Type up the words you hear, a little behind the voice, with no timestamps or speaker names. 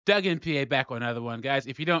Doug NPA back on another one, guys.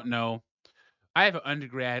 If you don't know, I have an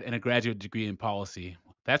undergrad and a graduate degree in policy.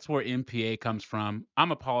 That's where MPA comes from.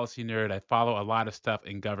 I'm a policy nerd. I follow a lot of stuff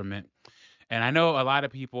in government. And I know a lot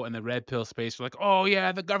of people in the red pill space are like, oh,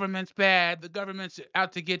 yeah, the government's bad. The government's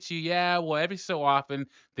out to get you. Yeah, well, every so often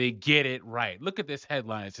they get it right. Look at this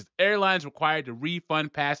headline. It says airlines required to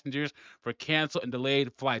refund passengers for canceled and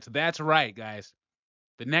delayed flights. That's right, guys.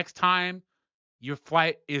 The next time your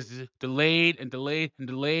flight is delayed and delayed and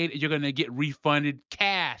delayed, you're going to get refunded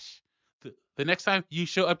cash. The next time you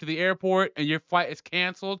show up to the airport and your flight is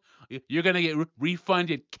canceled, you're going to get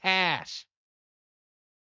refunded cash.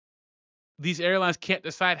 These airlines can't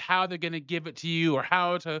decide how they're going to give it to you or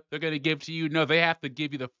they're going to give it to you. No, they have to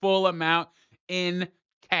give you the full amount in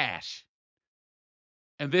cash.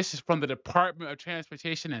 And this is from the Department of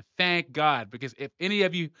Transportation. And thank God, because if any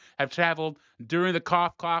of you have traveled during the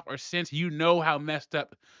cough or since, you know how messed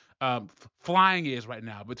up flying is right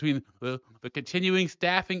now between the continuing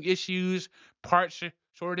staffing issues,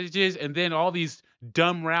 shortages, and then all these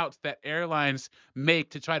dumb routes that airlines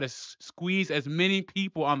make to try to squeeze as many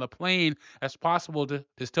people on the plane as possible to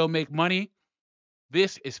still make money.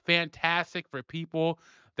 This is fantastic for people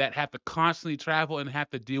that have to constantly travel and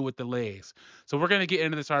have to deal with delays. So we're going to get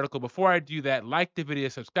into this article. Before I do that, like the video,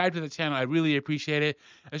 subscribe to the channel. I really appreciate it.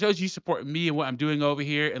 It shows you support me and what I'm doing over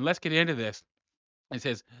here. And let's get into this. It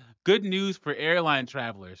says, good news for airline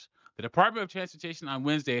travelers. The Department of Transportation on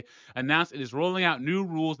Wednesday announced it is rolling out new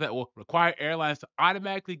rules that will require airlines to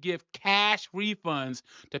automatically give cash refunds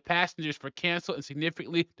to passengers for canceled and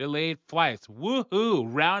significantly delayed flights. Woohoo!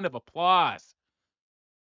 Round of applause.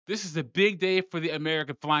 This is a big day for the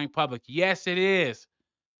American flying public. Yes, it is,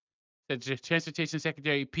 said Transportation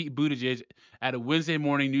Secretary Pete Buttigieg at a Wednesday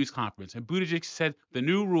morning news conference. And Buttigieg said the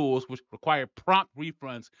new rules, which require prompt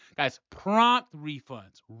refunds, guys, prompt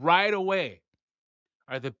refunds right away,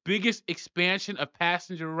 are the biggest expansion of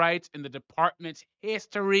passenger rights in the department's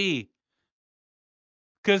history.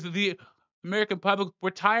 Because the American public, we're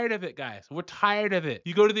tired of it, guys. We're tired of it.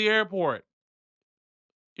 You go to the airport,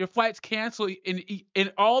 your flight's canceled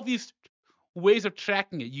in all these ways of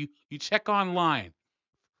tracking it. You check online,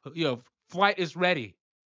 flight is ready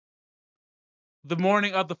the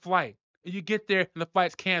morning of the flight. And you get there and the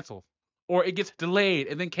flight's canceled. Or it gets delayed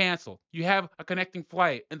and then canceled. You have a connecting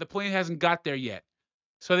flight and the plane hasn't got there yet.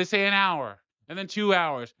 So they say an hour, and then 2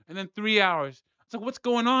 hours, and then 3 hours. So what's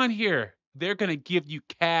going on here? They're gonna give you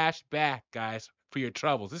cash back, guys, for your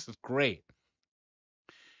troubles. This is great.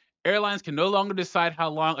 Airlines can no longer decide how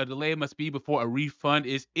long a delay must be before a refund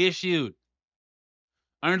is issued.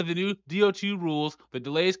 Under the new DOT rules, the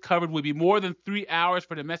delays covered would be more than 3 hours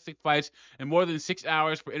for domestic flights and more than 6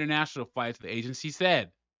 hours for international flights, the agency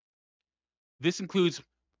said. This includes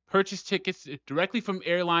purchase tickets directly from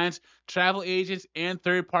airlines, travel agents, and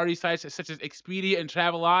third-party sites such as Expedia and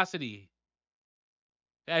Travelocity.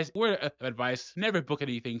 Guys, word of advice, never book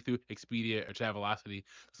anything through Expedia or Travelocity,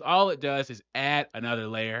 because all it does is add another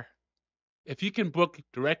layer. If you can book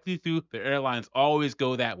directly through the airlines, always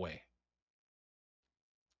go that way.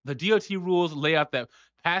 The DOT rules lay out that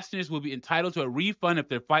passengers will be entitled to a refund if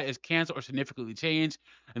their flight is canceled or significantly changed,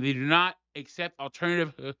 and they do not accept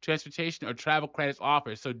alternative transportation or travel credits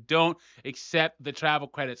offers. So don't accept the travel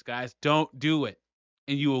credits, guys. Don't do it,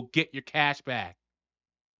 and you will get your cash back.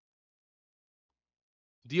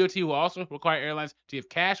 DOT will also require airlines to give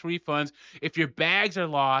cash refunds if your bags are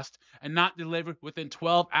lost and not delivered within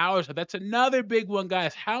 12 hours. So that's another big one,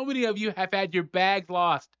 guys. How many of you have had your bags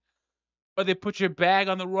lost or they put your bag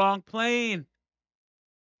on the wrong plane?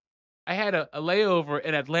 I had a layover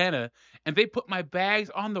in Atlanta and they put my bags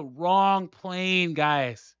on the wrong plane,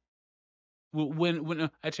 guys, when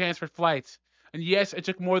I transferred flights. And yes, it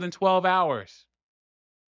took more than 12 hours.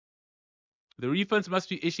 The refunds must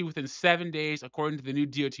be issued within 7 days, according to the new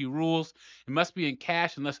DOT rules. It must be in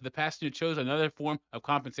cash unless the passenger chose another form of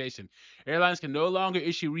compensation. Airlines can no longer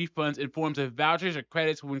issue refunds in forms of vouchers or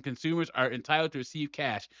credits when consumers are entitled to receive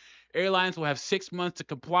cash. Airlines will have 6 months to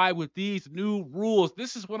comply with these new rules.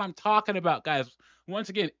 This is what I'm talking about, guys. Once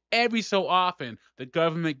again, every so often, the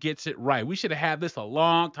government gets it right. We should have had this a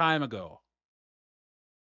long time ago.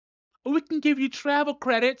 We can give you travel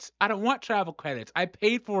credits. I don't want travel credits. I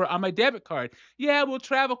paid for it on my debit card. Yeah, well,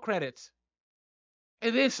 travel credits.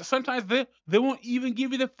 And then sometimes they won't even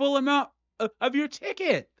give you the full amount of your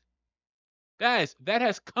ticket. Guys, that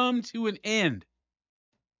has come to an end.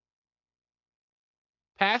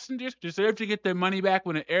 Passengers deserve to get their money back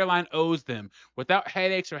when an airline owes them without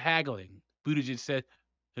headaches or haggling, Buttigieg said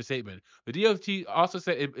in a statement. The DOT also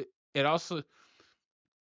said it also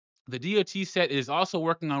The DOT said it is also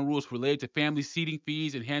working on rules related to family seating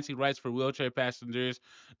fees, enhancing rights for wheelchair passengers,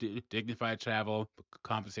 dignified travel,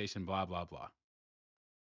 compensation, blah, blah, blah.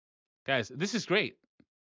 Guys, this is great.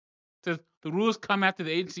 The rules come after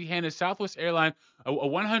the agency handed Southwest Airlines a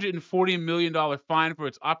 $140 million fine for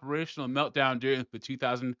its operational meltdown during the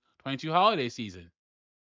 2022 holiday season.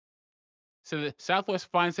 So the Southwest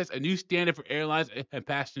fine sets a new standard for airlines and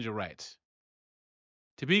passenger rights.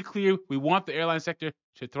 To be clear, we want the airline sector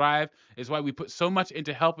to thrive. It's why we put so much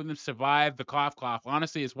into helping them survive the cough cough.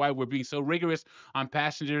 Honestly, it's why we're being so rigorous on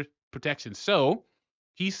passenger protection. So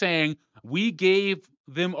he's saying we gave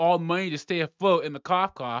them all money to stay afloat in the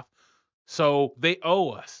cough cough, so they owe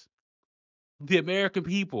us, the American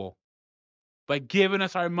people, by giving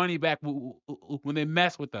us our money back when they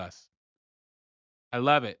mess with us. I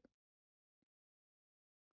love it.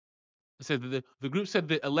 It said the group said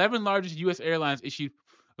the 11 largest U.S. airlines issued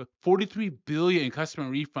 43 billion in customer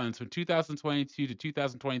refunds from 2022 to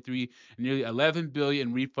 2023, and nearly 11 billion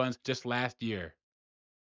in refunds just last year.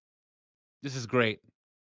 This is great.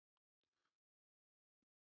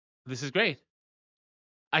 This is great.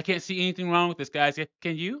 I can't see anything wrong with this, guys.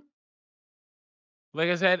 Can you? Like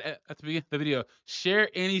I said at the beginning of the video, share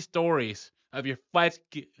any stories of your flights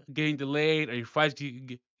getting delayed or your flights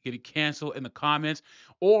getting canceled in the comments,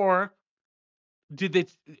 or did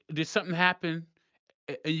something happen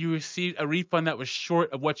and you received a refund that was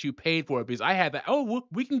short of what you paid for it? Because I had that. Oh,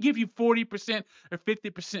 we can give you 40% or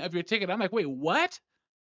 50% of your ticket. I'm like, wait, what?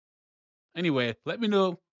 Anyway, let me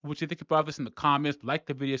know what you think about this in the comments. Like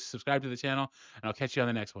the video, subscribe to the channel, and I'll catch you on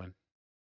the next one.